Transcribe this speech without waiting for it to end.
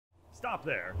Stop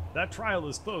there. That trial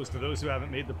is closed to those who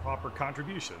haven't made the proper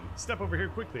contribution. Step over here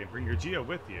quickly and bring your Geo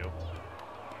with you.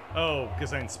 Oh,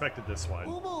 because I inspected this one.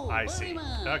 I see.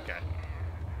 Okay.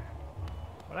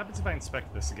 What happens if I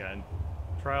inspect this again?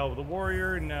 Trial of the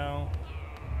warrior? No.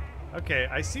 Okay,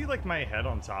 I see like my head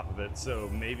on top of it, so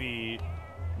maybe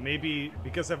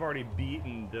because I've already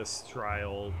beaten this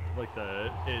trial, like the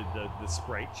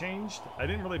sprite changed. I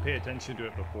didn't really pay attention to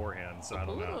it beforehand, so I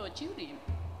don't know.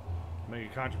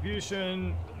 Make a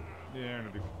contribution. You're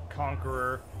gonna be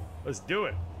conqueror. Let's do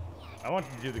it. I want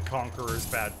to do the conqueror's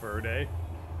bad fur day.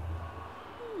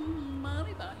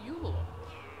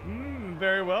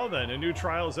 Very well then. A new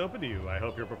trial is open to you. I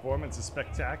hope your performance is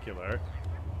spectacular.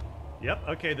 Yep.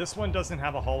 Okay, this one doesn't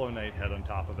have a Hollow Knight head on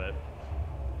top of it.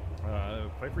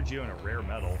 Fight for Geo in a rare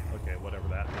metal. Okay, whatever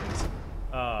that means.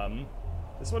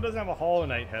 This one doesn't have a Hollow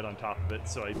Knight head on top of it,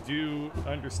 so I do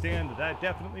understand that that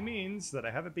definitely means that I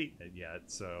haven't beaten it yet.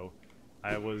 So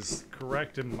I was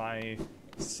correct in my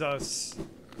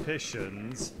suspicions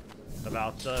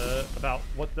about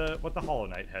what the Hollow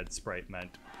Knight head sprite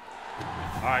meant.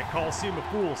 All right, Coliseum of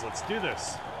Fools, let's do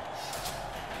this.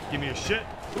 Give me a shit.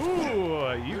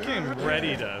 Ooh, you came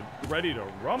ready to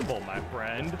rumble, my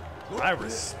friend. I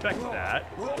respect that.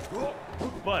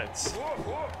 But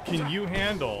can you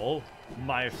handle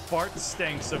my fart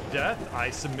stanks of death?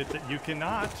 I submit that you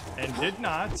cannot and did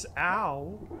not.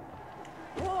 Ow.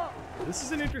 This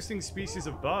is an interesting species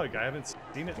of bug. I haven't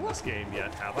seen it in this game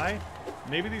yet, have I?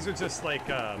 Maybe these are just like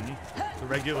the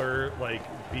regular like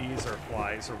bees or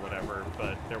flies or whatever,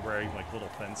 but they're wearing like little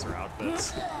fencer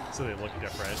outfits, so they look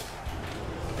different.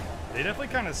 They definitely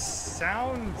kind of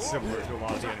sound similar to a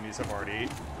lot of the enemies I've already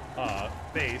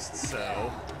faced,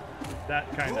 so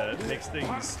that kind of makes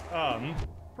things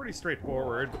pretty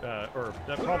straightforward, or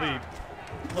that probably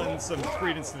lends some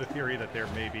credence to the theory that there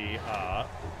may be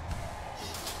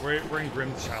wearing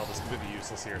Grimm's Child is completely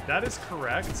useless here. That is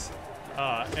correct,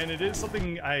 and it is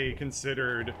something I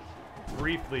considered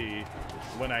briefly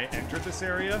when I entered this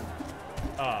area,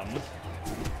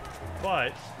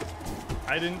 but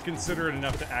I didn't consider it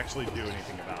enough to actually do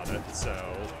anything about it, so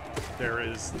there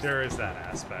is that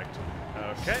aspect.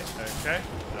 Okay,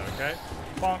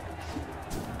 bonk.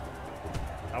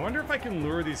 I wonder if I can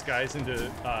lure these guys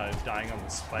into dying on the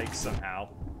spikes somehow.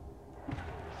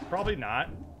 Probably not.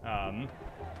 I'm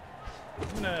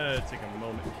gonna take a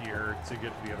moment here to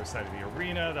get to the other side of the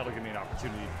arena. That'll give me an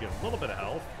opportunity to get a little bit of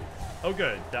health. Oh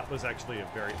good, that was actually a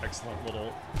very excellent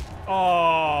little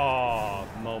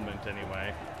moment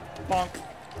anyway. Bonk.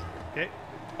 Okay.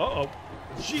 Uh-oh.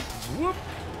 Gee, whoop.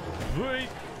 Wait.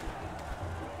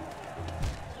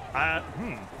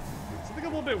 Something a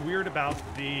little bit weird about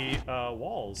the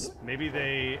walls. Maybe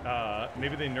they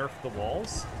nerfed the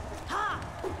walls.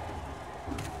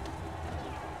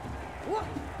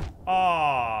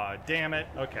 Aw, damn it.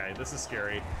 Okay, this is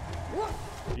scary.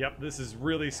 Yep, this is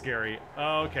really scary.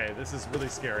 Okay, this is really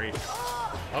scary.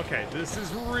 Okay, this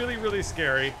is really, really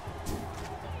scary.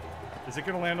 Is it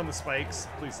gonna land on the spikes?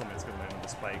 Please tell me it's gonna land on the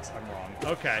spikes. I'm wrong.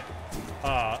 Okay.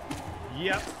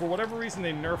 Yep, for whatever reason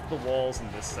they nerfed the walls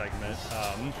in this segment.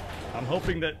 I'm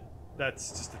hoping that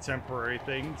that's just a temporary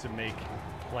thing to make,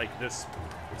 like, this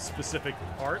specific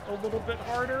part a little bit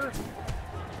harder.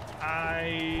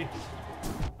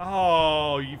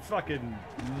 Oh, you fucking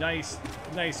nice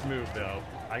move, though.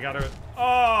 I gotta...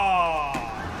 Oh!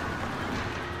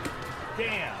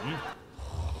 Damn.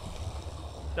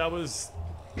 That was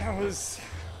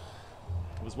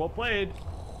well played.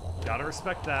 Gotta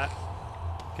respect that.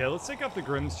 Okay, let's take out the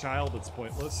Grimm's Child. It's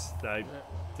pointless. I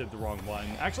did the wrong one.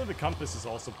 Actually, the compass is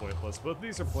also pointless. Both of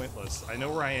these are pointless. I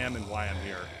know where I am and why I'm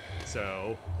here.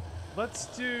 So, let's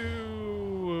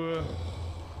do...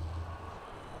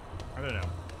 I don't know.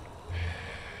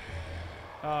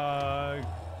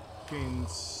 Gain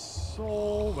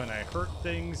soul when I hurt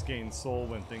things. Gain soul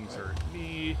when things hurt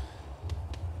me.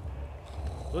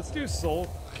 Let's do Soul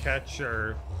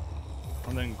Catcher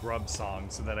and then Grub Song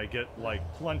so that I get, like,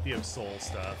 plenty of soul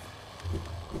stuff.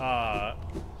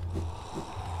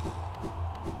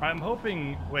 I'm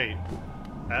hoping... Wait.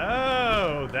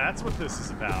 Oh, that's what this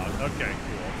is about. Okay,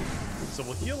 cool. So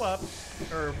we'll heal up,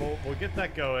 or we'll get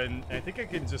that going. I think I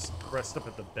can just rest up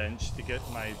at the bench to get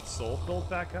my soul filled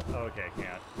back up. Oh, okay, I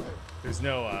can't. There's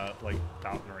no, like,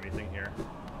 fountain or anything here.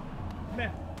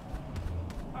 Meh.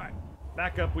 Alright,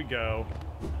 back up we go.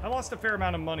 I lost a fair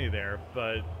amount of money there,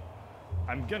 but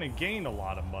I'm gonna gain a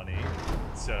lot of money,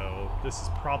 so this is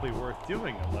probably worth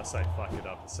doing unless I fuck it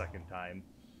up a second time,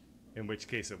 in which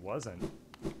case it wasn't.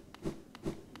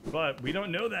 But we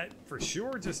don't know that for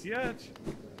sure just yet.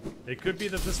 It could be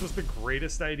that this was the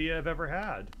greatest idea I've ever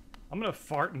had. I'm gonna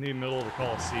fart in the middle of the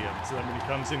Coliseum, so then when he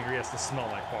comes in here, he has to smell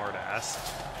my fart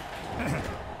ass.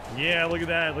 Yeah, look at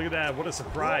that, look at that. What a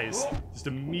surprise. Just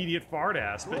immediate fart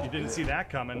ass. Bet you didn't see that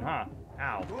coming, huh?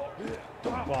 Ow.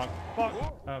 Bonk,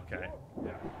 bonk. Okay.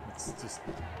 Yeah, let's just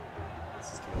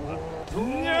kill that.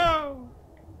 No!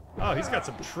 Oh, he's got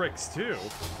some tricks, too.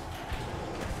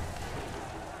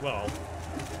 Well,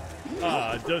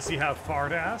 does he have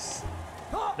fart ass?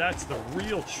 That's the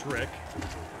real trick.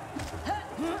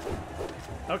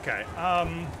 Okay,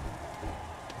 I'm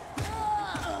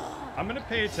gonna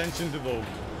pay attention to the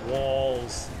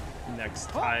walls next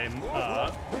time,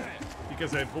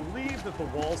 because I believe that the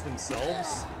walls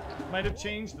themselves might have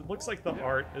changed. It looks like the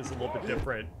art is a little bit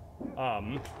different.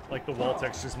 Like the wall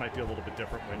textures might be a little bit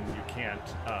different when you can't,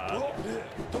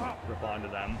 rip onto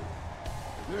them.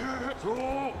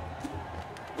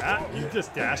 Ah, you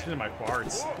just dashed into my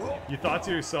farts. You thought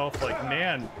to yourself, like,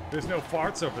 man, there's no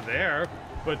farts over there.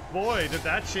 But boy, did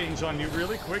that change on you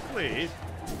really quickly.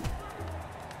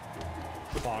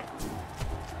 Bonk.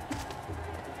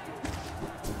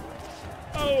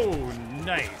 Oh,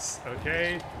 nice.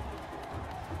 Okay.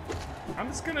 I'm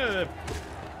just gonna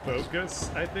focus,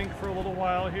 I think, for a little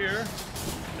while here.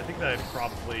 I think that I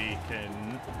probably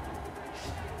can...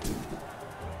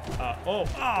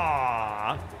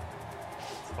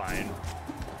 It's fine.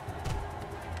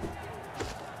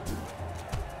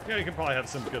 Yeah, you can probably have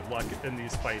some good luck in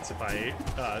these fights if I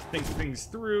think things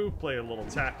through, play a little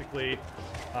tactically,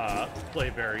 play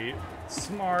very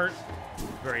smart,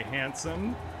 very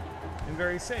handsome, and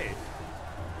very safe.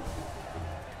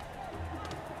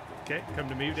 Okay, come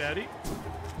to me, Daddy.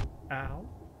 Ow.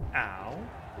 Ow.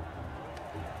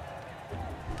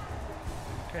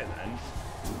 Okay, then.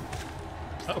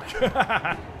 Oh,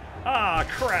 ah,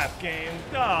 crap game.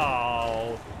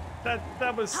 Oh,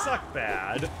 that was suck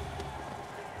bad.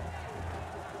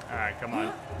 All right, come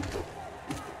on.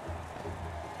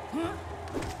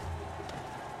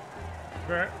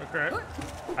 Okay, okay.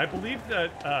 I believe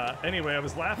that, anyway, I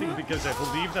was laughing because I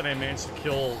believe that I managed to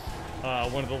kill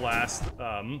one of the last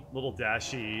little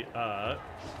dashy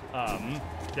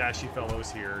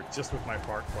fellows here just with my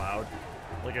fart cloud.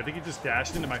 Like, I think he just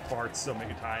dashed into my farts so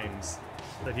many times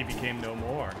that he became no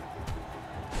more.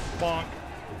 Bonk.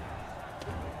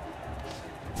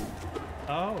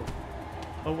 Oh.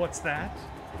 Oh, what's that?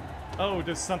 Oh,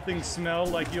 does something smell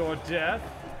like your death?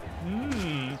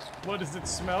 What does it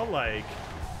smell like?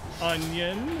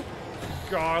 Onion?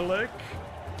 Garlic?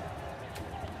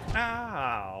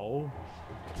 Ow.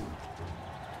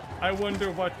 I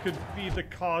wonder what could be the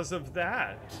cause of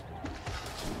that.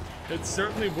 It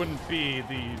certainly wouldn't be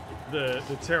the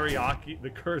teriyaki, the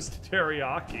cursed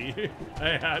teriyaki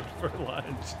I had for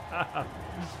lunch.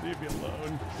 Leave me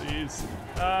alone, please.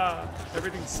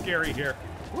 Everything's scary here.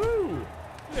 Woo!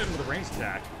 Hit him with a ranged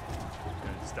attack.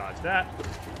 Gonna just dodge that.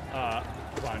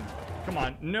 Come on. Come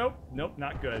on. Nope. Nope,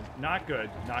 not good. Not good.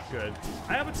 Not good.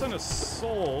 I have a ton of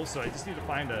soul, so I just need to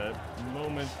find a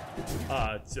moment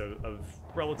of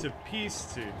relative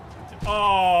peace to...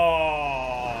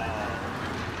 Oh!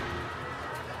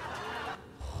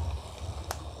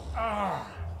 Ah!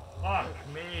 Fuck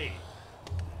me.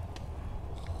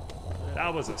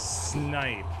 That was a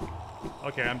snipe.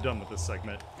 Okay, I'm done with this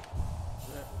segment.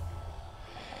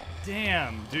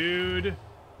 Damn, dude.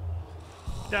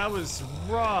 That was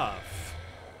rough.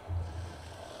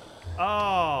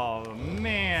 Oh,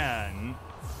 man.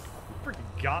 You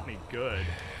freaking got me good.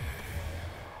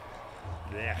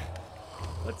 Yeah.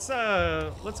 Let's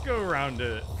go around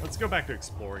to... Let's go back to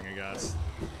exploring, I guess.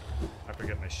 I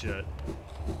forget my shit.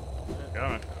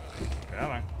 Come on.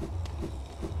 Come on.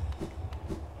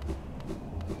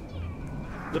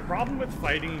 The problem with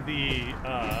fighting the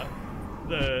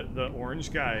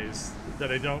orange guys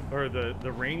that I don't, or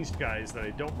the ranged guys that I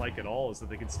don't like at all, is that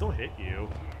they can still hit you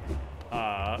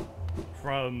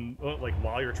from like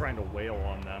while you're trying to wail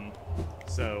on them.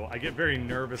 So I get very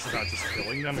nervous about just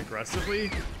killing them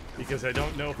aggressively because I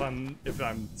don't know if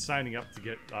I'm signing up to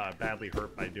get badly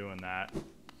hurt by doing that.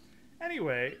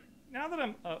 Anyway, now that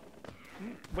I'm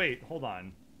wait, hold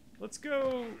on. Let's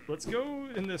go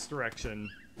in this direction.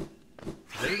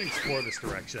 I didn't explore this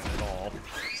direction at all.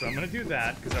 So I'm gonna do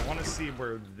that because I want to see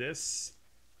where this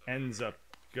ends up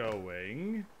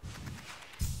going.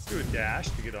 Let's do a dash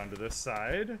to get onto this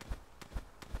side.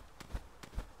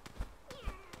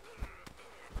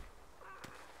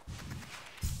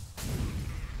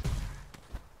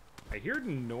 I hear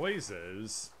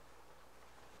noises.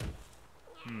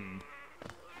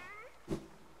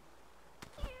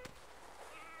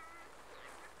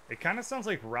 It kind of sounds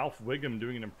like Ralph Wiggum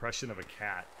doing an impression of a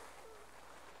cat.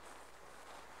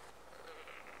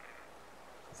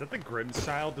 that the Grimm's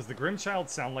Child? Does the Grimm's Child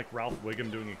sound like Ralph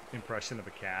Wiggum doing an impression of a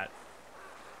cat?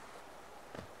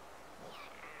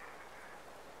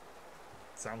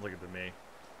 Sounds like it to me.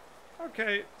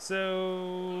 Okay, so...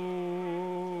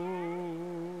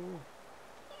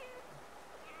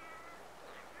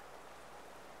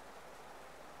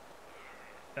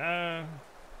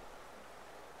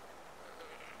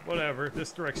 whatever.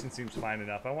 This direction seems fine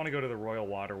enough. I want to go to the Royal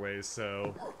Waterways,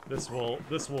 so this will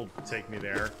take me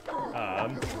there,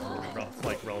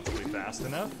 like relatively fast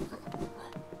enough.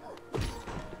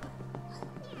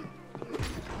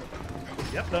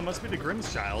 Yep, that must be the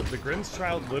Grimm's Child. The Grimm's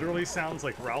Child literally sounds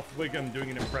like Ralph Wiggum doing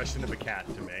an impression of a cat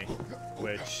to me,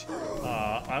 which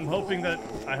I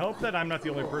hope that I'm not the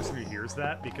only person who hears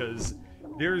that, because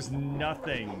there's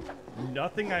nothing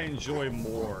I enjoy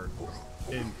more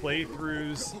in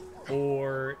playthroughs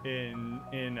or in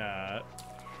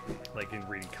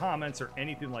reading comments or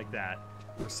anything like that,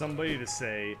 for somebody to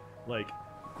say like,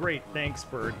 great, thanks,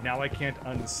 Bird, now I can't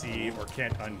unsee or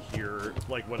can't unhear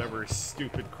like whatever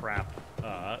stupid crap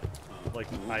I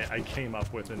came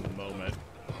up with in the moment.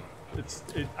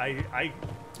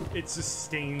 It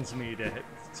sustains me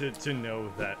to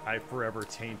know that I forever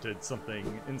tainted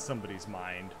something in somebody's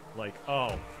mind. Like,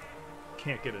 oh,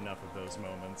 can't get enough of those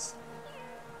moments.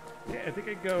 Okay, I think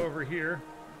I'd go over here.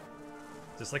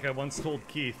 Just like I once told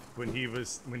Keith when he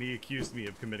accused me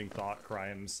of committing thought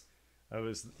crimes.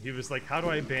 He was like, how do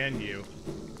I ban you?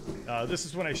 This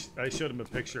is when I showed him a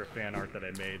picture of fan art that I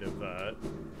made of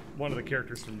one of the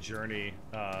characters from Journey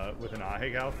with an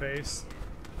Ahegao face.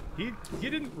 He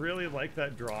didn't really like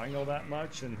that drawing all that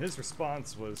much, and his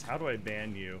response was, how do I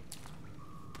ban you?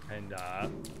 And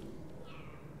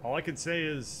all I can say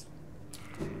is,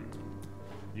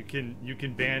 you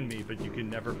can ban me, but you can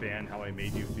never ban how I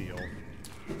made you feel.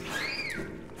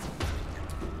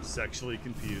 Sexually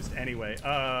confused. Anyway,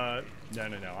 no.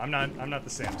 I'm not the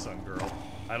Samsung girl.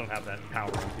 I don't have that power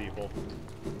on people,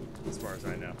 as far as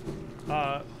I know.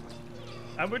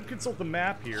 I would consult the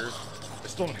map here. I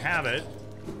still don't have it.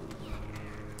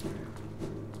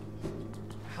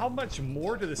 How much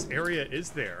more to this area is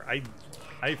there?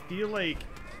 I feel like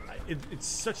it's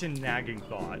such a nagging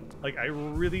thought. Like, I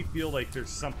really feel like there's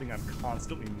something I'm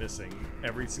constantly missing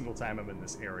every single time I'm in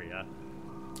this area.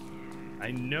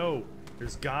 I know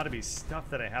there's got to be stuff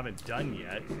that I haven't done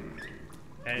yet,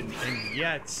 and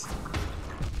yet,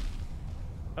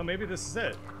 oh, maybe this is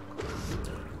it.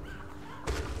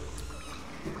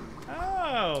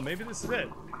 Oh, maybe this is it.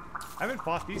 I haven't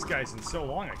fought these guys in so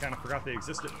long, I kind of forgot they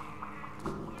existed.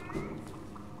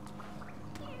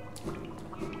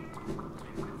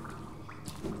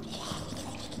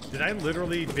 Did I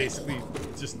literally basically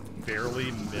just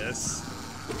barely miss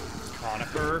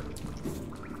Conifer?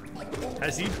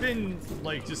 Has he been,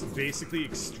 like, just basically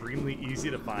extremely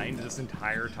easy to find this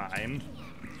entire time?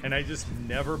 And I just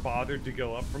never bothered to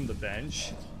go up from the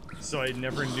bench, so I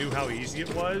never knew how easy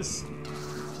it was?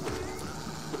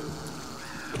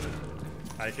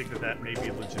 I think that may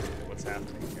be legitimately what's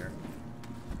happening here.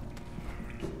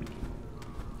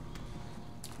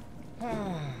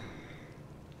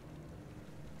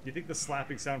 Do you think the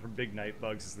slapping sound from big night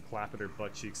bugs is the clap of their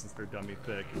butt cheeks since they're dummy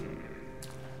thick?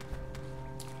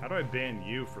 How do I ban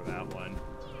you for that one?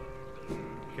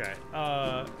 Okay,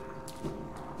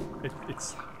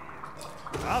 it's...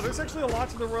 Wow, there's actually a lot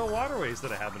to the Royal Waterways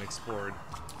that I haven't explored.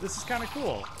 This is kind of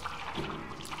cool.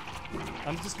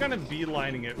 I'm just kind of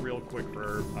beelining it real quick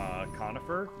for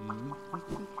Conifer.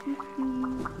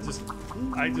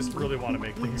 I just really want to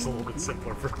make things a little bit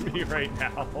simpler for me right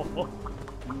now.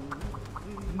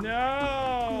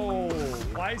 No!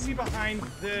 Why is he behind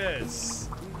this?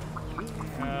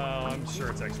 Oh, I'm sure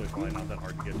it's actually probably not that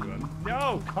hard to get to him.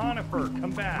 No! Conifer,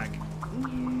 come back!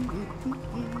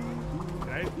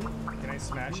 Can I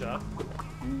smash up?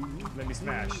 Let me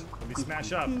smash. Let me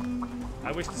smash up.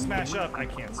 I wish to smash up. I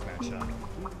can't smash up.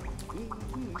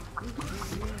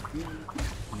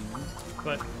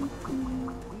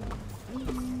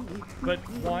 But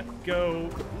want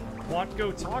go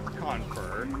talk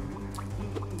Conifer.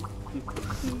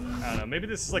 I don't know, maybe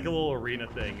this is like a little arena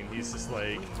thing, and he's just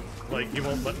like he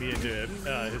won't let me into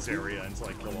his area until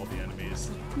I kill all the enemies.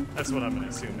 That's what I'm gonna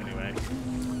assume anyway.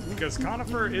 Because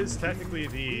Conifer is technically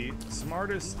the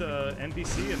smartest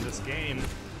NPC in this game,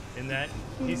 in that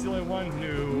he's the only one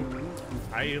who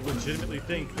I legitimately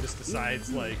think just decides,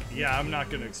 like, yeah, I'm not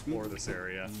gonna explore this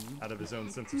area out of his own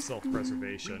sense of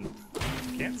self-preservation.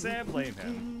 Can't say I blame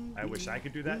him. I wish I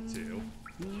could do that too.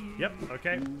 Yep,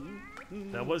 okay.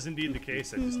 That was indeed the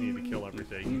case. I just needed to kill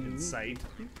everything in sight.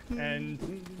 And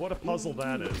what a puzzle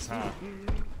that is, huh?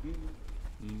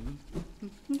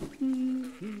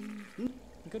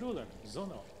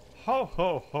 Ho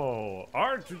ho ho!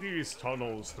 Aren't these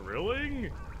tunnels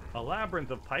thrilling? A labyrinth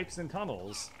of pipes and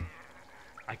tunnels.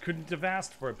 I couldn't have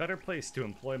asked for a better place to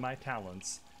employ my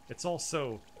talents. It's all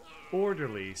so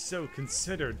orderly, so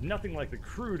considered, nothing like the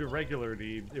crude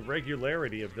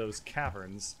irregularity of those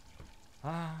caverns.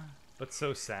 Ah, but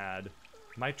so sad.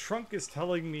 My trunk is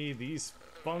telling me those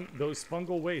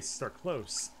fungal wastes are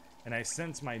close, and I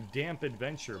sense my damp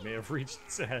adventure may have reached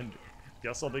its end.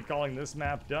 Guess I'll be calling this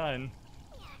map done.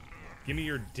 Give me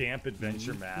your damp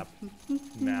adventure map,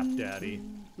 Daddy.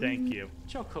 Thank you.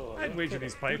 I'd wager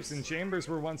these pipes and chambers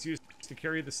were once used to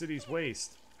carry the city's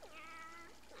waste.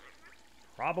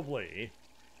 Probably.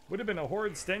 Would have been a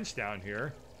horrid stench down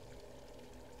here.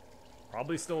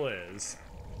 Probably still is.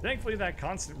 Thankfully, that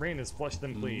constant rain has flushed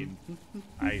them clean.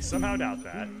 I somehow doubt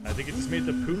that. I think it just made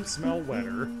the poop smell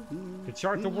wetter. To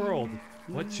chart the world,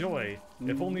 what joy.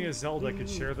 If only a Zelda could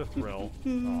share the thrill.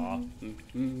 Aw.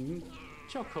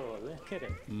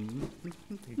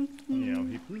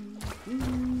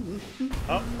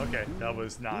 Oh, okay. That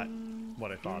was not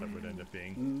what I thought it would end up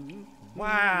being.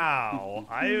 Wow!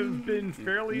 I have been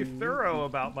fairly thorough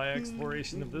about my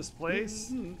exploration of this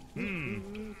place.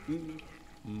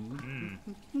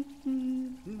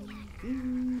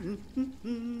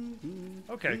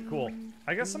 Okay, cool.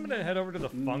 I guess I'm gonna head over to the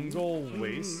fungal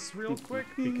wastes real quick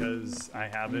because I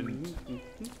haven't...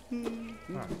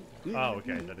 Huh. Oh,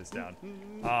 okay, that is down.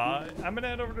 I'm gonna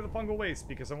head over to the fungal wastes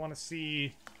because I want to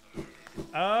see...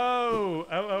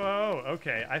 Oh,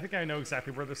 okay. I think I know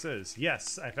exactly where this is.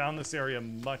 Yes, I found this area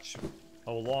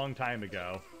a long time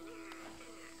ago.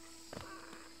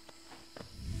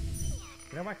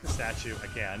 Can I whack the statue? I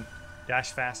can.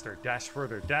 Dash faster, dash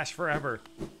further, dash forever.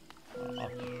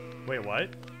 Wait, what?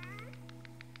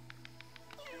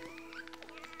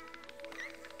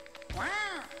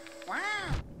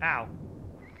 Ow.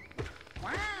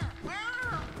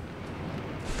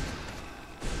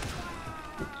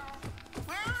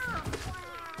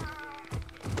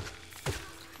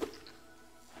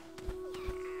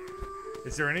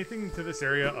 Is there anything to this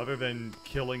area other than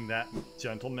killing that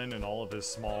gentleman and all of his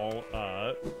small,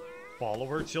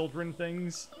 follower children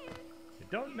things? I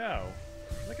don't know.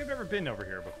 I think I've never been over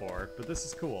here before, but this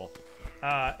is cool.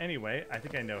 Anyway, I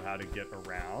think I know how to get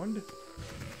around.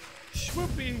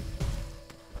 Swoopy!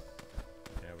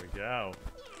 There we go.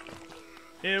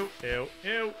 Ew, ew,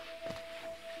 ew.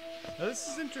 Now, this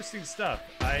is interesting stuff.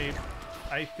 I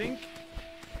think...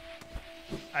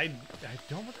 I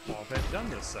don't recall if I've done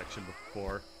this section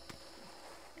before.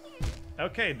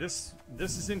 Okay, this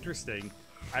is interesting.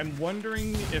 I'm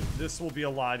wondering if this will be a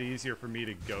lot easier for me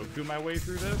to Goku my way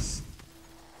through this.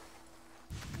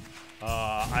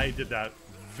 I did that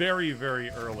very, very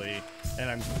early, and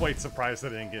I'm quite surprised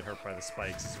that I didn't get hurt by the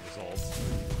spikes as a result.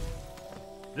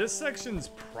 This section's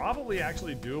probably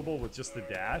actually doable with just the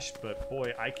dash, but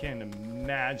boy, I can't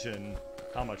imagine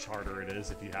how much harder it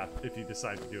is if you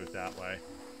decide to do it that way.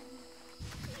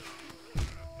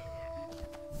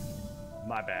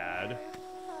 My bad.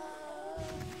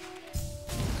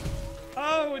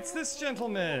 Oh, it's this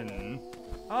gentleman.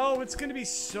 Oh, it's gonna be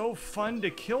so fun to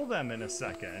kill them in a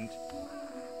second.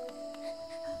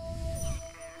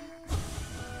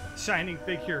 Shining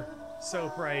figure,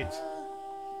 so bright.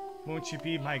 Won't you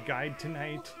be my guide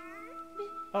tonight?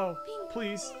 Oh,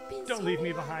 please, don't leave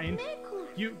me behind.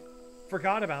 You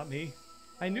forgot about me.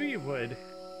 I knew you would.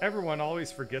 Everyone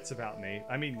always forgets about me.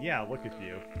 I mean, yeah, look at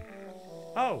you.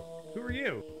 Oh, who are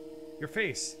you? Your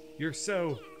face. You're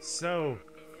so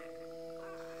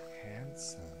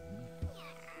handsome.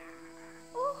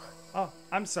 Oh,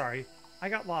 I'm sorry. I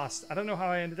got lost. I don't know how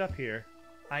I ended up here.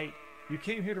 You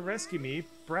came here to rescue me,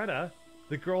 Bretta,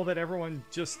 the girl that everyone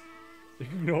just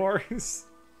ignores.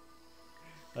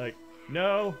 Like,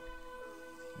 no,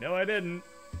 I didn't.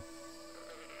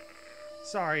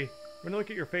 Sorry, when I look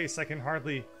at your face, I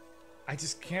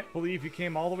just can't believe you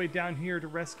came all the way down here to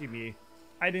rescue me.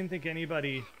 I didn't think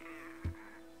anybody...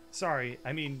 Sorry,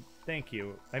 I mean, thank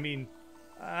you. I mean,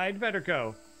 I'd better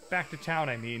go. Back to town,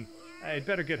 I mean. I'd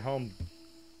better get home,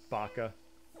 Baka.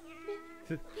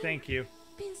 Thank you.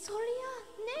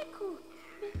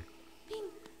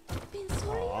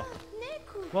 Aww.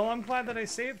 Well, I'm glad that I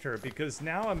saved her, because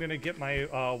now I'm gonna get my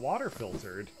water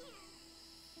filtered.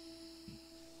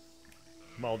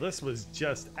 Well, this was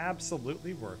just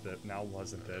absolutely worth it, now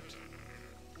wasn't it?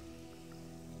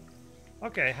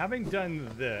 Okay, having done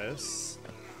this,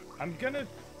 I'm gonna...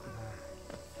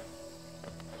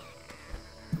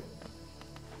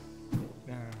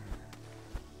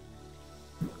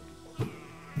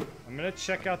 I'm gonna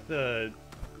check out the...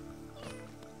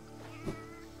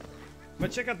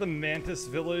 gonna check out the Mantis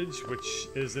Village, which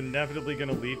is inevitably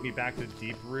gonna lead me back to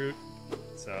Deep Root.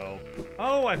 So,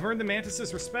 oh, I've earned the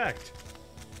Mantis's respect.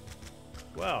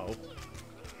 Well,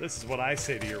 this is what I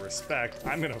say to your respect.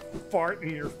 I'm gonna fart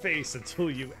in your face until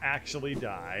you actually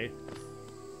die.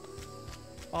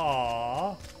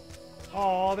 Aww.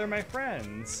 Aww, they're my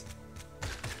friends.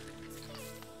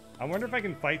 I wonder if I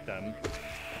can fight them.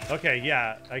 Okay,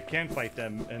 yeah, I can fight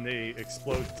them, and they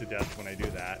explode to death when I do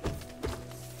that.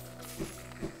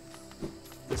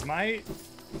 Is my...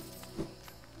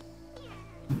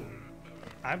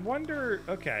 I wonder...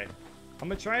 Okay. I'm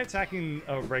gonna try attacking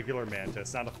a regular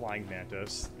mantis, not a flying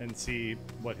mantis, and see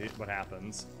what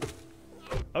happens.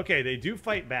 Okay, they do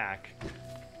fight back.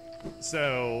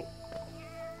 So...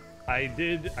 I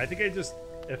think I just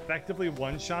effectively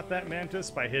one-shot that mantis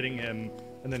by hitting him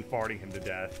and then farting him to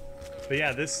death. But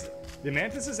yeah, the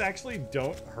mantises actually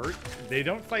don't hurt. They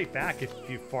don't fight back if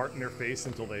you fart in their face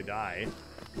until they die,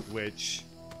 which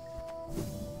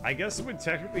I guess would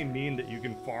technically mean that you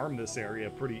can farm this area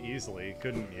pretty easily,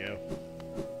 couldn't you?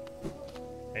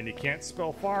 And you can't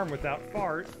spell farm without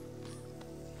fart.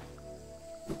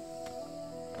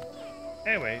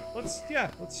 Anyway, let's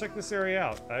check this area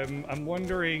out. I'm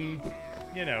wondering,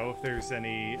 you know, if there's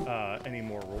any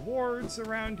more rewards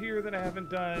around here that I haven't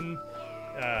done.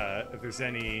 If there's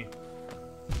any,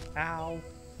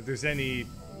 if there's any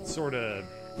sort of,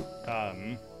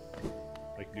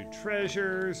 like new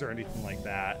treasures or anything like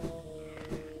that.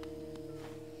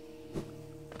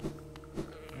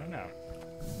 I don't know.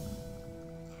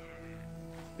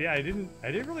 Yeah, I didn't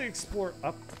really explore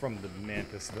up from the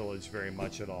Mantis Village very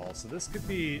much at all, so this could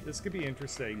be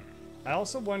interesting. I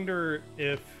also wonder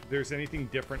if there's anything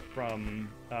different from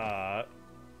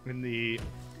in the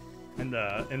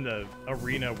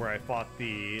arena where I fought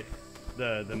the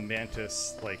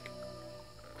Mantis, like,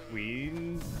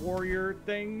 Queen Warrior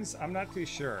things. I'm not too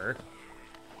sure,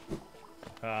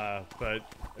 but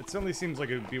it certainly seems like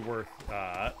it would be worth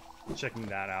checking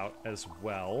that out as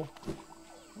well.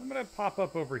 I'm gonna pop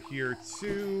up over here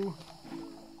too.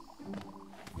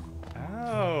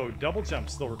 Oh, double jump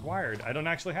still required. I don't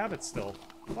actually have it still.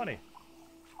 Funny.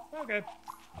 Okay.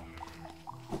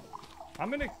 I'm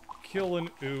gonna kill an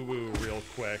uwu real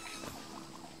quick.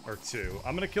 Or two.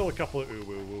 I'm gonna kill a couple of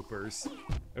uwu whoopers.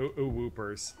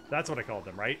 Whoopers. That's what I called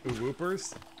them, right?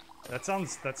 Whoopers? That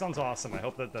sounds awesome. I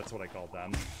hope that's what I called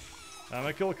them. I'm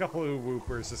gonna kill a couple of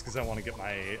whoopers just because I want to get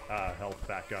my health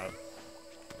back up.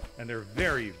 And they're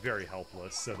very, very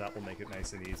helpless, so that will make it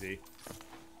nice and easy.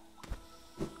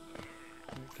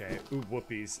 Okay, ooh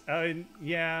whoopies.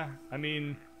 Yeah, I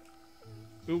mean,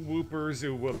 ooh whoopers,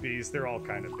 ooh whoopies, they're all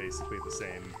kind of basically the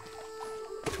same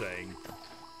thing.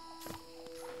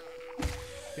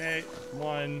 Okay,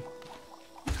 1,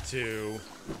 2.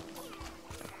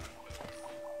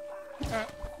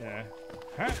 Yeah.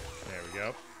 Huh? There we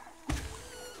go.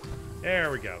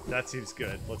 There we go. That seems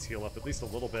good. Let's heal up at least a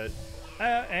little bit.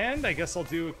 And I guess I'll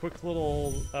do a quick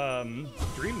little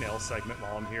dream nail segment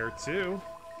while I'm here too.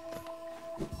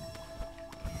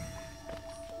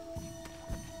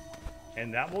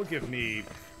 And that will give me,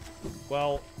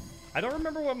 well, I don't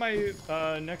remember what my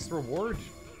next reward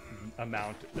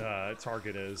amount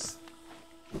target is.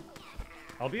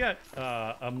 I'll be at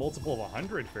a multiple of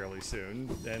 100 fairly soon,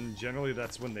 and generally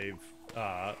that's when they've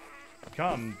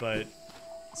come, but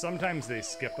sometimes they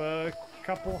skip a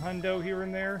couple hundo here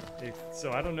and there,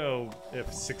 so I don't know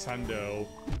if 6 hundo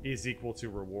is equal to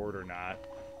reward or not.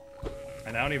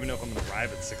 And I don't even know if I'm gonna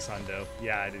arrive at 6 hundo.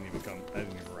 Yeah, I didn't even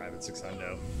arrive at 6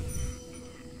 hundo.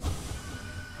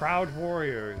 Proud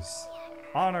warriors,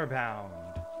 honor bound.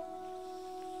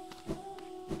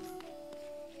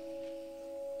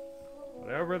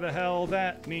 Whatever the hell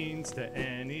that means to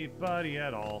anybody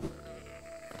at all.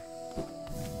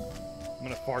 I'm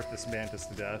gonna fart this mantis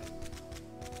to death.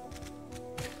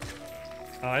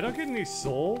 I don't get any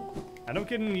soul. I don't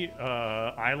get any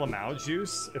Isla Mao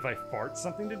juice if I fart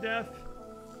something to death.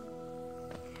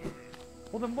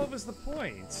 Well, then what was the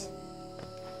point?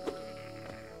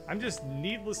 I'm just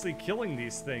needlessly killing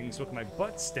these things with my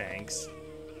butt stanks.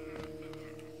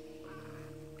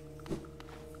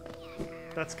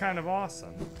 That's kind of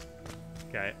awesome.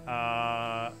 Okay,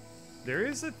 there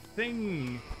is a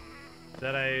thing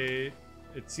that it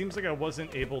seems like I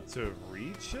wasn't able to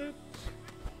reach it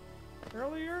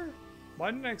earlier?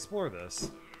 Why didn't I explore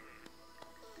this?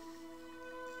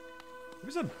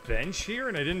 There's a bench here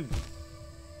and I didn't...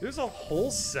 There's a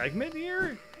whole segment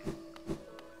here?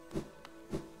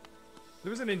 There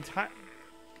was an entire...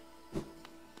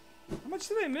 How much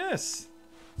did I miss?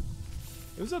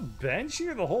 There's a bench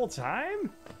here the whole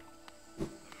time?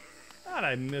 God,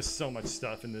 I missed so much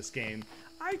stuff in this game.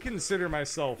 I consider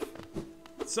myself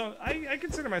I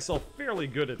consider myself fairly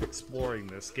good at exploring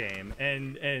this game,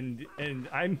 and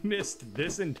I missed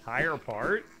this entire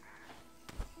part.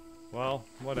 Well,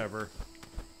 whatever.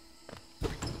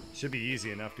 Should be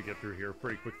easy enough to get through here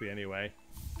pretty quickly anyway.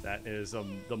 That is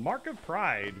the Mark of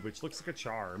Pride, which looks like a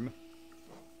charm.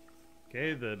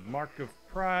 Okay, the Mark of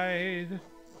Pride.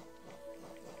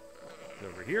 It's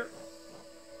over here.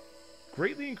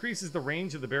 Greatly increases the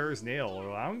range of the bearer's nail,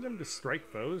 allowing them to strike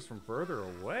foes from further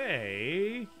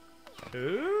away.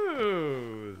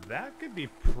 Ooh, that could be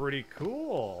pretty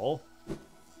cool.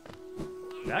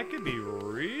 That could be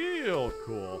real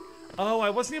cool. Oh, I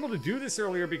wasn't able to do this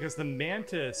earlier because the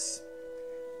mantis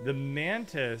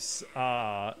wouldn't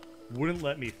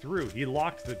let me through. He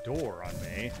locked the door on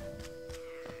me.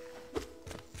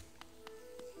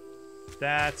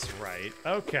 That's right.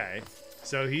 Okay.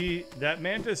 So that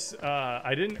mantis,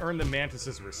 I didn't earn the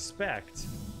mantis's respect,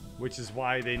 which is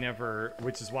why I never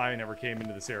came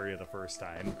into this area the first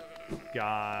time.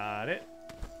 Got it.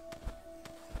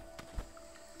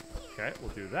 Okay,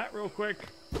 we'll do that real quick.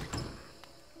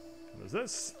 What is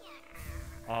this?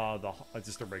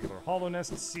 Just a regular hollow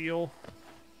nest seal.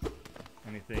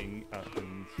 Anything up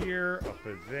in here, up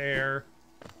in there,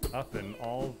 up in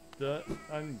all the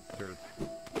under.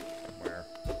 Where?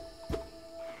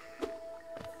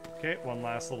 Okay, one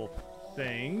last little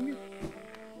thing.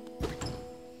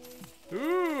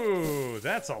 Ooh,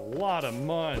 that's a lot of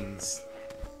muns.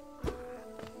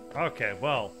 Okay,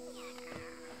 well,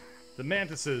 the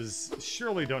mantises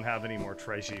surely don't have any more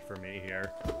treasure for me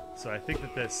here, so I think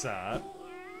that this,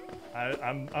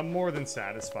 I'm more than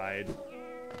satisfied.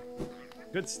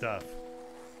 Good stuff.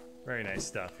 Very nice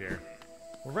stuff here.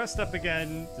 We'll rest up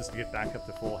again just to get back up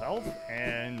to full health,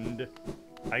 and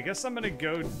I guess I'm gonna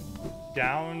go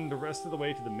down the rest of the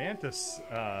way to the Mantis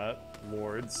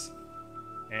Lords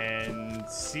and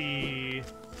see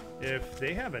if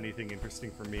they have anything interesting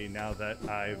for me now that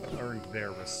I've earned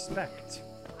their respect.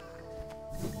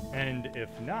 And if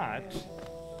not,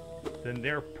 then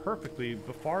they're perfectly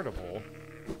befriendable.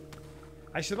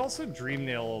 I should also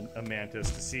dreamnail a mantis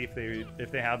to see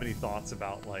if they have any thoughts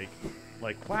about like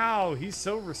wow, he's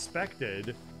so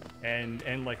respected,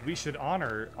 and like we should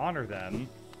honor them.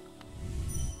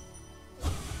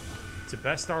 To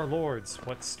best our lords,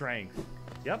 what strength?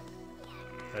 Yep,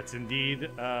 that's indeed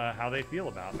how they feel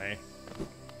about me.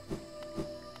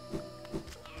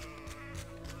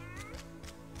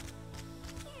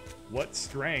 What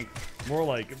strength? More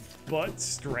like butt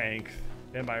strength.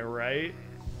 Am I right?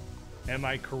 Am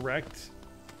I correct?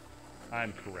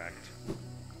 I'm correct.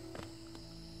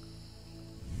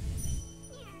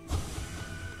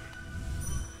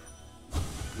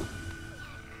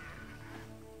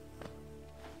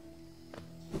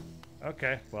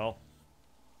 Okay, well.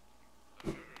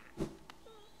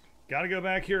 Gotta go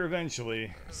back here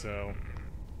eventually, so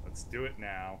let's do it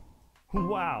now.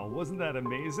 Wow, wasn't that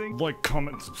amazing? Like,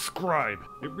 comment, subscribe.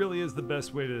 It really is the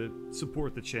best way to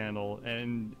support the channel,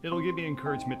 and it'll give me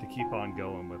encouragement to keep on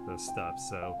going with this stuff,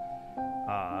 so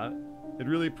I'd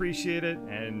really appreciate it,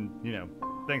 and, you know,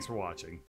 thanks for watching.